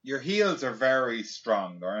 though. Your heels are very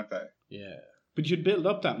strong, aren't they? Yeah. But you'd build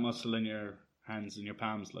up that muscle in your hands and your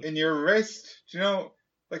palms, like. In your wrist, do you know,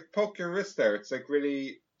 like, poke your wrist there. It's, like,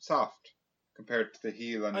 really soft compared to the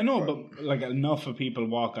heel. On I know, but, like, enough of people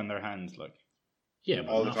walk on their hands, like. Yeah,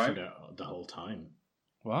 but not for the whole time.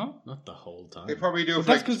 What? Not the whole time. They probably do. But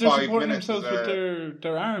that's because they're supporting themselves with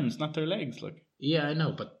their arms, not their legs. Like. Yeah, I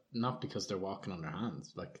know, but not because they're walking on their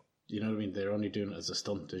hands. Like, you know what I mean? They're only doing it as a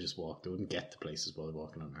stunt. They just walk. They wouldn't get to places while they're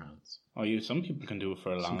walking on their hands. Oh, some people can do it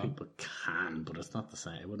for a long. Some people can, but it's not the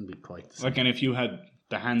same. It wouldn't be quite the same. Like, and if you had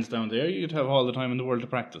the hands down there, you'd have all the time in the world to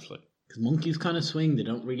practice. Like, because monkeys kind of swing. They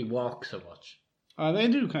don't really walk so much. They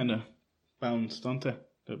do kind of bounce, don't they?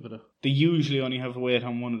 They usually only have a weight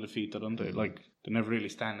on one of the feet, don't they? Like, they're never really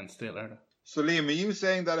standing still, are they? So, Liam, are you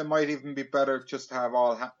saying that it might even be better just to have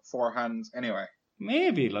all 4 hands anyway?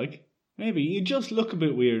 Maybe. You just look a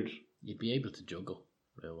bit weird. You'd be able to juggle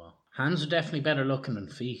real well. Hands are definitely better looking than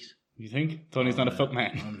feet. You think? Tony's not a foot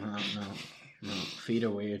man. No. Feet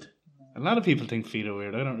are weird. A lot of people think feet are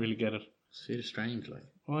weird. I don't really get it. Feet are strange, like.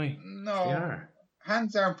 Why? No. They are.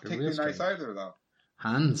 Hands aren't particularly nice either, though.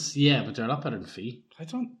 Hands, yeah, but they're a lot better than feet. I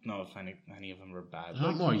don't know if any of them are bad. They're a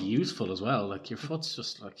lot more useful as well. Like, your foot's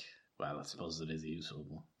just like... Well, I suppose it is useful.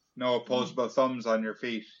 But... No opposable thumbs on your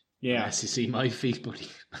feet. Yeah. Unless you see my feet, buddy.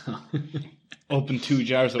 Open 2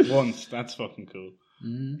 jars at once. That's fucking cool.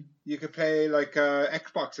 Mm. You could play like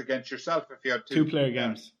Xbox against yourself if you had 2-player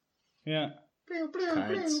games. Yeah.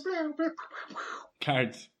 Cards.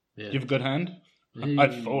 Cards. Yeah. You have a good hand?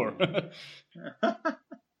 I'd 4.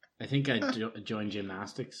 I think I'd join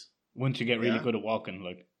gymnastics. Once you get really good at walking,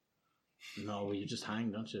 like. No, you just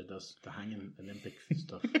hang, don't you? That's the hanging Olympic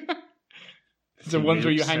stuff. The ones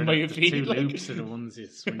where you hang by your feet. The 2 loops are the ones you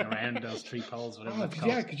swing around, those 3 poles, whatever it's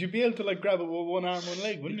called. Yeah, because you'd be able to like grab it with one arm, one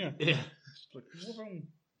leg, wouldn't you? Yeah. Like, whoa.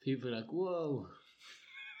 People are like, whoa,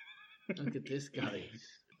 look at this guy.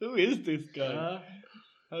 Who is this guy?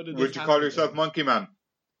 Would you call yourself Monkey Man?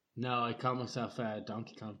 No, I call myself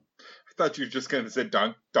Donkey Kong. I thought you were just going to say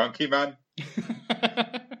Donkey Man.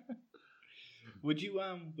 Would you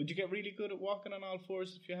get really good at walking on all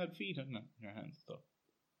 4s if you had feet in your hands though?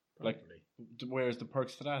 Like, where's the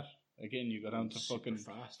perks to that? Again, you go down to fucking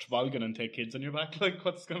Toboggan and take kids on your back. Like,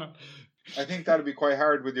 what's going on? I think that'd be quite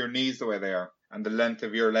hard with your knees the way they are and the length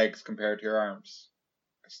of your legs compared to your arms.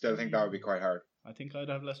 I still think that would be quite hard. I think I'd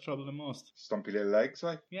have less trouble than most. Stumpy little legs,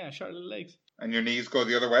 like? Yeah, short little legs. And your knees go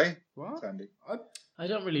the other way? What? Sandy. I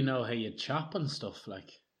don't really know how you chop and stuff,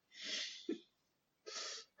 like.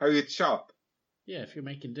 How you chop? Yeah, if you're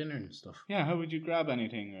making dinner and stuff. Yeah, how would you grab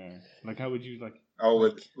anything, or like how would you like? Oh,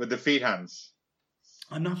 with the feet hands.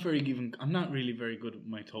 I'm not really very good with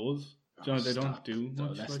my toes. They don't do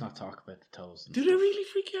much. Let's not talk about the toes. Do they really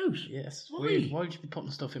freak you out? Yes. Why? Weird. Why would you be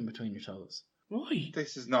putting stuff in between your toes? Why?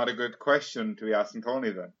 This is not a good question to be asking Tony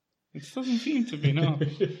then. It doesn't seem to be, no.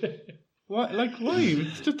 What? Like, why?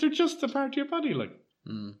 They're just a part of your body, like.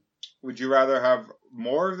 Mm. Would you rather have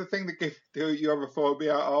more of the thing that you have a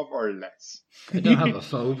phobia of, or less? I don't have a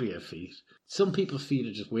phobia of feet. Some people's feet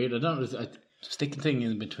are just weird. Sticking thing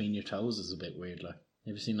in between your toes is a bit weird. Like,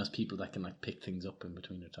 have you seen those people that can like pick things up in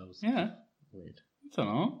between their toes? Yeah. Weird. I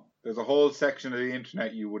don't know. There's a whole section of the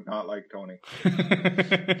internet you would not like, Tony.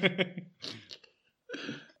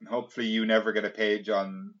 And hopefully you never get a page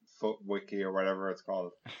on FootWiki or whatever it's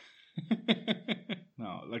called.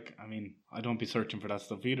 No, like, I mean, I don't be searching for that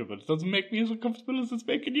stuff either, but it doesn't make me as uncomfortable as it's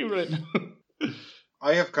making you right now.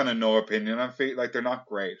 I have kind of no opinion on feet. Like, they're not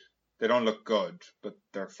great. They don't look good, but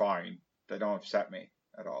they're fine. They don't upset me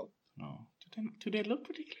at all. No. Do they look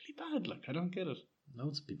particularly bad? Like, I don't get it.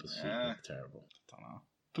 Loads of people's feet look terrible. I don't know.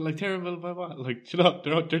 But, like, terrible by what? Like, you know,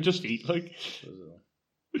 they're just feet, like.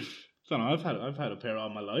 I don't know, I've had a pair all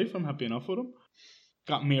my life. I'm happy enough with them.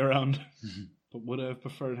 Got me around. But would I have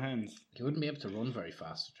preferred hands? You wouldn't be able to run very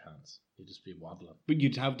fast with your hands. You'd just be wobbling. But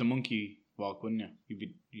you'd have the monkey walk, wouldn't you?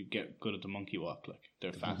 You'd get good at the monkey walk, like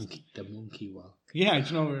they're fast. The monkey walk. Yeah,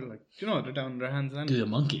 they're down on their hands and do a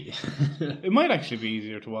monkey. It might actually be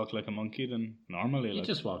easier to walk like a monkey than normally. You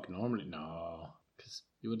just walk normally. No, because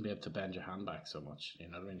you wouldn't be able to bend your hand back so much. You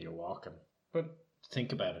know what I mean? You're walking. But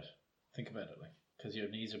think about it. Like, because your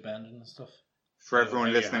knees are bending and stuff. For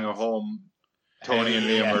everyone listening at home, Tony and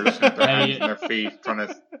Liam are looking at their hands and their feet, trying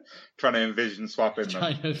to envision swapping them.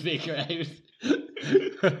 Trying to figure out.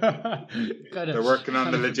 They're working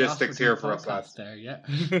on the logistics here for us, lads. There, yeah.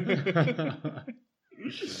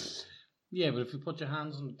 Yeah, but if you put your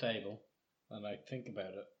hands on the table and like think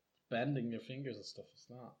about it, bending your fingers and stuff, it's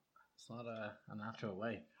not a natural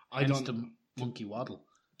way. The monkey waddle.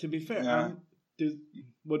 To be fair,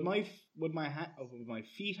 would my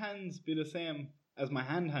feet hands be the same as my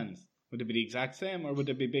hands? Would it be the exact same, or would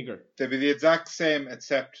it be bigger? They'd be the exact same,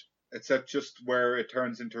 except just where it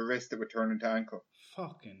turns into wrist, it would turn into ankle.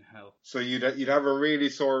 Fucking hell! So you'd have a really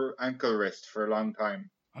sore ankle wrist for a long time.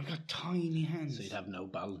 I've got tiny hands. So you'd have no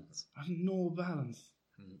balance. I have no balance.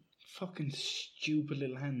 Fucking stupid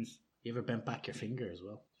little hands. You ever bent back your finger as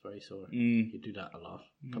well? Very sore. You do that a lot.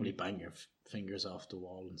 Probably bang your fingers off the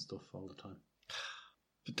wall and stuff all the time.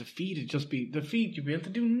 But the feet would just be... The feet, you'd be able to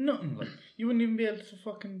do nothing. Like, you wouldn't even be able to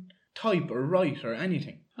fucking type or write or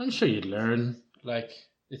anything. I'm sure you'd learn. Like,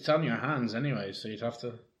 it's on your hands anyway, so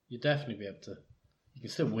you'd definitely be able to... You can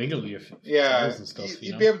still wiggle your toes and stuff,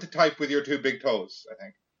 You'd be able to type with your 2 big toes, I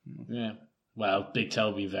think. Yeah. Well, big toe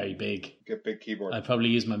would be very big. Get big keyboard. I'd probably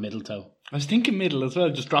use my middle toe. I was thinking middle as well,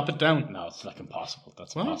 just drop it down. No, it's like impossible.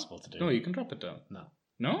 That's impossible to do. No, you can drop it down. No.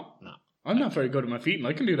 No? No. I'm not very good at my feet and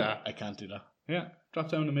I can do that. I can't do that. Yeah, drop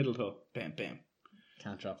down the middle toe. Bam, bam.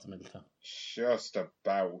 Can't drop the middle toe. Just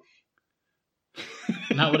about.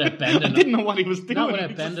 Not without bending. I didn't know what he was doing. Not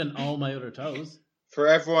without bending all my other toes. For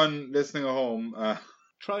everyone listening at home...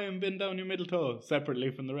 Try and bend down your middle toe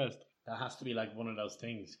separately from the rest. That has to be like one of those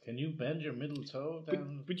things. Can you bend your middle toe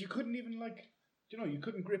down? But you couldn't even you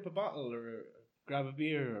couldn't grip a bottle or grab a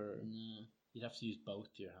beer or... No. You'd have to use both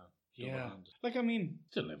your hands. Yeah. Like, I mean...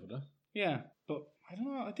 Still live with it. Yeah, but I don't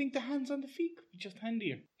know. I think the hands on the feet could be just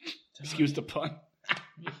handier. Excuse the pun.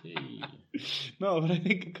 No, but I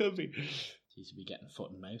think it could be. You should be getting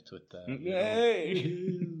foot and mouth with the... Hey!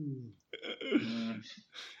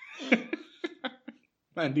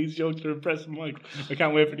 Man, these jokes are impressive, Mike. I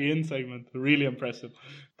can't wait for the in segment. They're really impressive.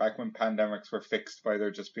 Back when pandemics were fixed by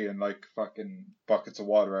there just being like fucking buckets of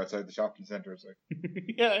water outside the shopping centres. Like.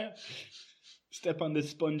 Yeah. Step on this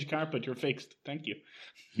sponge carpet, you're fixed. Thank you.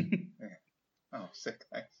 Yeah. Oh, sick,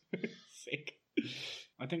 thanks. Sick.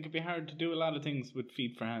 I think it'd be hard to do a lot of things with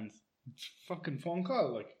feet for hands. It's fucking phone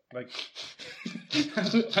call, like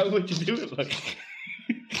how would you do it, like?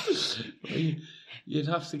 You'd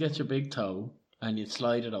have to get your big toe and you'd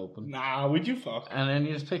slide it open. Nah, would you fuck? And then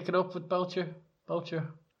you just pick it up with both your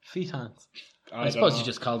feet hands. I suppose you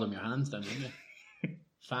just call them your hands then, wouldn't you?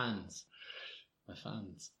 Fans. My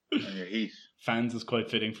fans. And your heat. Fans is quite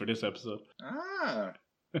fitting for this episode. Ah.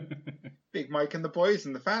 Big Mike and the boys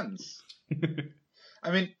and the fans.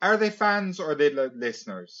 I mean, are they fans or are they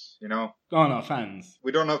listeners, you know? Oh, no, fans.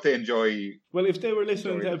 We don't know if they enjoy... Well, if they were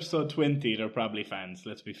listening to episode 20, they're probably fans,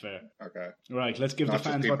 let's be fair. Okay. Right, let's give the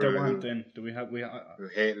fans what they want then. Do we have... who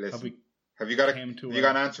hate listening. Have you got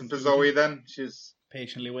an answer for Zoe then? She's...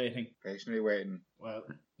 Patiently waiting. Well,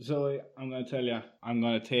 Zoe, I'm going to tell you, I'm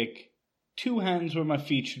going to take 2 hands where my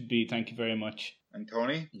feet should be, thank you very much. And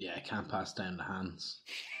Tony? Yeah, I can't pass down the hands.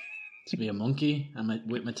 To be a monkey, and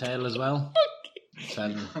with my tail as well.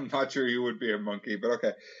 I'm not sure you would be a monkey, but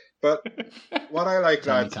okay. But what I like,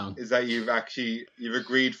 lads, is that you've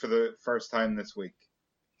agreed for the first time this week.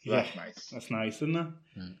 So yeah, that's nice. That's nice, isn't it?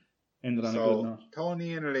 Ended on a good note.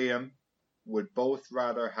 Tony and Liam would both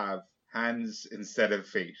rather have hands instead of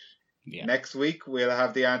feet. Yeah. Next week, we'll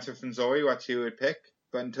have the answer from Zoe, what she would pick.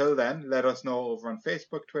 But until then, let us know over on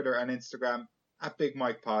Facebook, Twitter, and Instagram at Big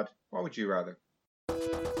Mike Pod. What would you rather?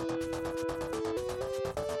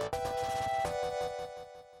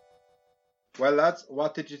 Well, lads,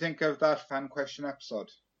 what did you think of that fan question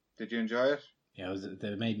episode? Did you enjoy it? Yeah,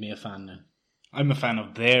 they made me a fan now. I'm a fan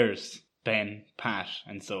of theirs. Ben, Pat,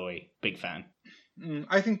 and Zoe. Big fan.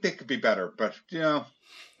 I think they could be better, but, you know.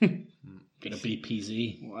 Get a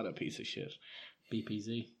BPZ. What a piece of shit.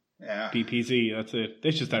 BPZ. Yeah. BPZ, that's it.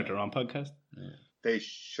 They should start their own podcast. Yeah. They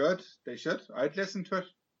should. I'd listen to it.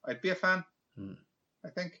 I'd be a fan. I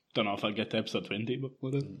think. Don't know if I'll get to episode 20, but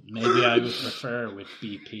whatever. Maybe I would prefer with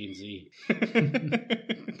B, P, and Z.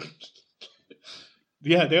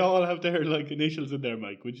 Yeah, they all have their initials in there,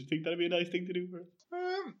 Mike. Would you think that'd be a nice thing to do for us?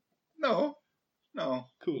 No.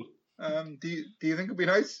 Cool. Do you think it'd be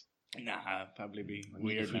nice? Nah, probably be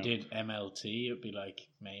weird. If we did MLT, it'd be like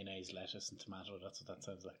mayonnaise, lettuce, and tomato. That's what that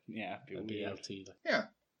sounds like. Yeah, it'd be weird. LT.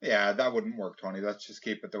 Yeah, that wouldn't work, Tony. Let's just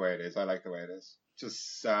keep it the way it is. I like the way it is.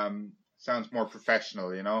 Just sounds more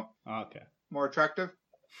professional, you know? Okay. More attractive?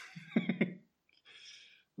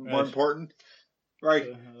 More important?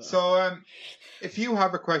 Right. So, if you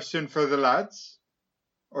have a question for the lads,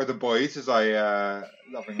 or the boys, as I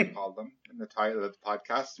lovingly call them in the title of the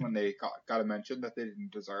podcast when they got a mention that they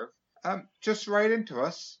didn't deserve, just write into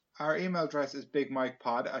us. Our email address is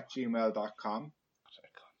bigmikepod@gmail.com.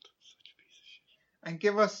 And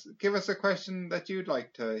give us a question that you'd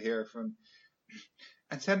like to hear from,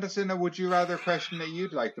 and send us in a would you rather question that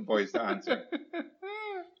you'd like the boys to answer.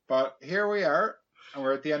 But here we are, and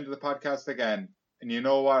we're at the end of the podcast again. And you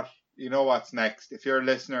know what's next. If you're a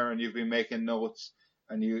listener and you've been making notes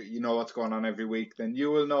and you know what's going on every week, then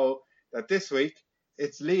you will know that this week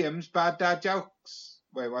it's Liam's Bad Dad Jokes.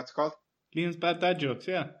 Wait, what's it called? Liam's Bad Dad Jokes,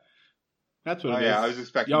 yeah. That's what it is. Oh yeah, I was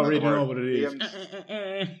expecting. You already know what it is.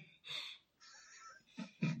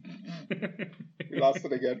 You lost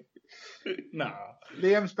it again. Nah.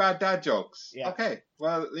 Liam's bad dad jokes. Yeah. Okay.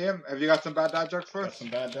 Well, Liam, have you got some bad dad jokes for Got us? some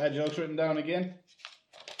bad dad jokes written down again.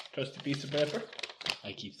 Just a piece of paper.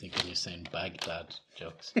 I keep thinking you're saying Baghdad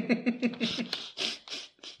jokes.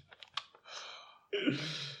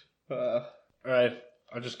 Alright,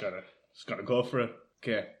 I just gotta go for it.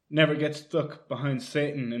 Okay. Never get stuck behind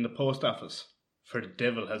Satan in the post office, for the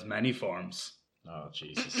devil has many forms. Oh,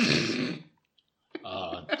 Jesus.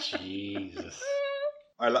 Oh, Jesus.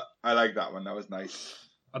 I like that one. That was nice.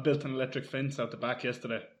 I built an electric fence out the back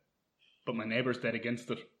yesterday, but my neighbour's dead against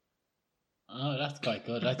it. Oh, that's quite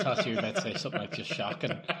good. I thought you were about to say something like just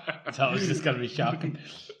shocking. I thought it was just going to be shocking.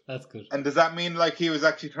 That's good. And does that mean like he was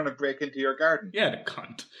actually trying to break into your garden? Yeah, the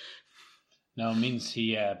cunt. No, it means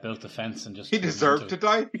he built a fence and just... He deserved to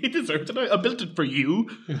die? He deserved to die. I built it for you.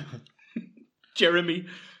 Jeremy.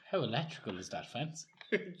 How electrical is that fence?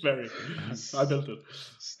 Very. I built it.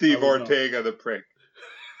 Steve Ortega, the prick.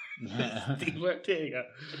 Steve Ortega.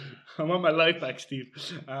 I want my life back, Steve.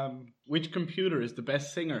 Which computer is the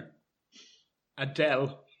best singer?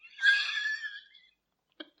 Adele.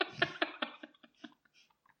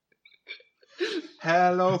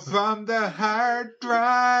 Hello from the hard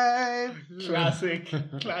drive. Classic.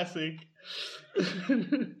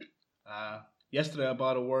 Yesterday I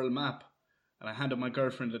bought a world map and I handed my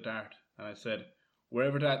girlfriend a dart and I said,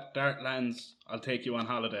 wherever that dart lands, I'll take you on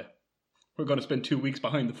holiday. We're going to spend 2 weeks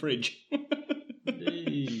behind the fridge.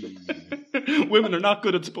 Women are not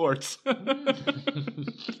good at sports.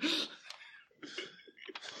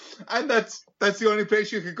 And that's the only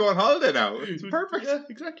place you could go on holiday now. It's perfect. Yeah,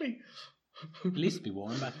 exactly. At least it'd be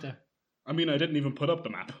warm back there. I mean, I didn't even put up the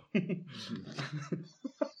map.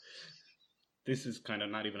 This is kind of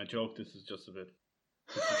not even a joke. This is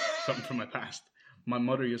something from my past. My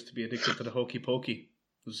mother used to be addicted to the hokey pokey.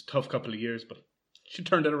 It was a tough couple of years, but she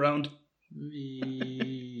turned it around.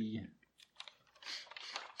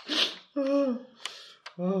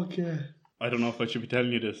 Okay. I don't know if I should be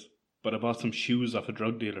telling you this, but I bought some shoes off a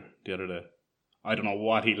drug dealer the other day. I don't know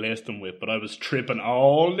what he laced them with, but I was tripping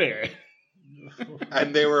all day.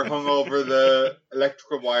 And they were hung over the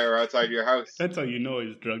electrical wire outside your house. That's how you know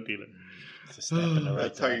he's a drug dealer. It's a step in the right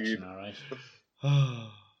That's how you- direction, all right.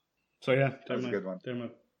 So yeah, That's a good one. they're my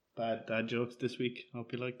bad dad jokes this week.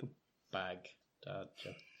 Hope you like them. Baghdad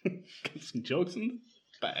joke. Got some jokes in the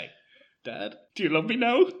bag. Dad, do you love me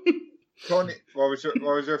now? Tony, what was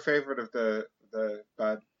your favourite of the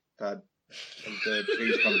bad dad of the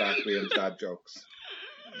please come back Liam's dad jokes?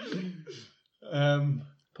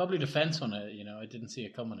 Probably the fence one. I didn't see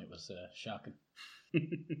it coming. It was shocking.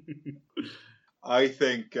 I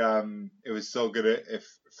think it was so good it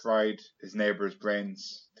fried his neighbour's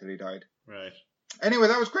brains till he died. Right. Anyway,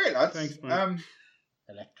 that was great, lads. Thanks, man.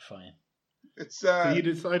 Electrifying. It's So you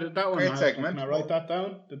decided that one. great segment. Can I write that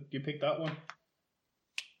down? Did you pick that one?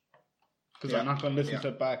 Because I'm not going to listen to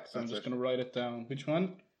it back, so I'm just going to write it down. Which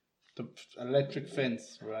one? The electric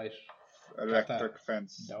fence, right? Electric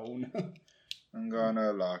fence. Down. I'm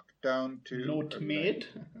gonna lock down to Note made.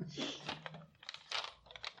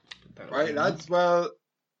 Right, lads. Well,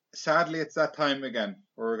 sadly, it's that time again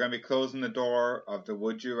where we're going to be closing the door of the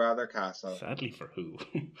Would You Rather Castle. Sadly for who?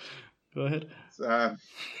 Go ahead.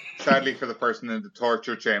 Sadly for the person in the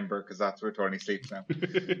torture chamber, because that's where Tony sleeps now.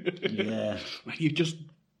 Yeah. You just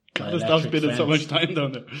My got to stop electric spending so fence. much time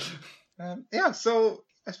down there. So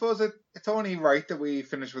I suppose it's only right that we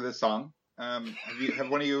finish with a song. Have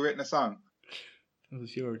one of you written a song? That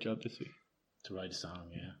was your job this week. To write a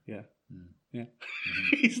song, yeah. Yeah. Mm. Yeah.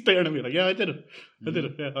 Mm-hmm. He's staring at me like, yeah, I did it.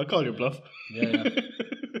 Yeah, I'll call your bluff. Yeah.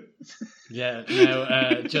 Yeah,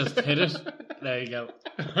 now just hit it. There you go.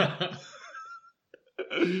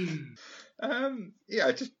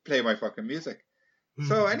 Just play my fucking music.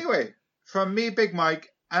 So anyway, from me, Big Mike,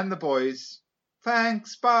 and the boys,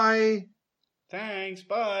 thanks, bye. Thanks,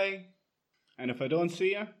 bye. And if I don't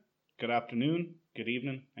see you, good afternoon, good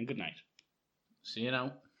evening, and good night. See you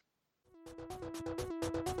now.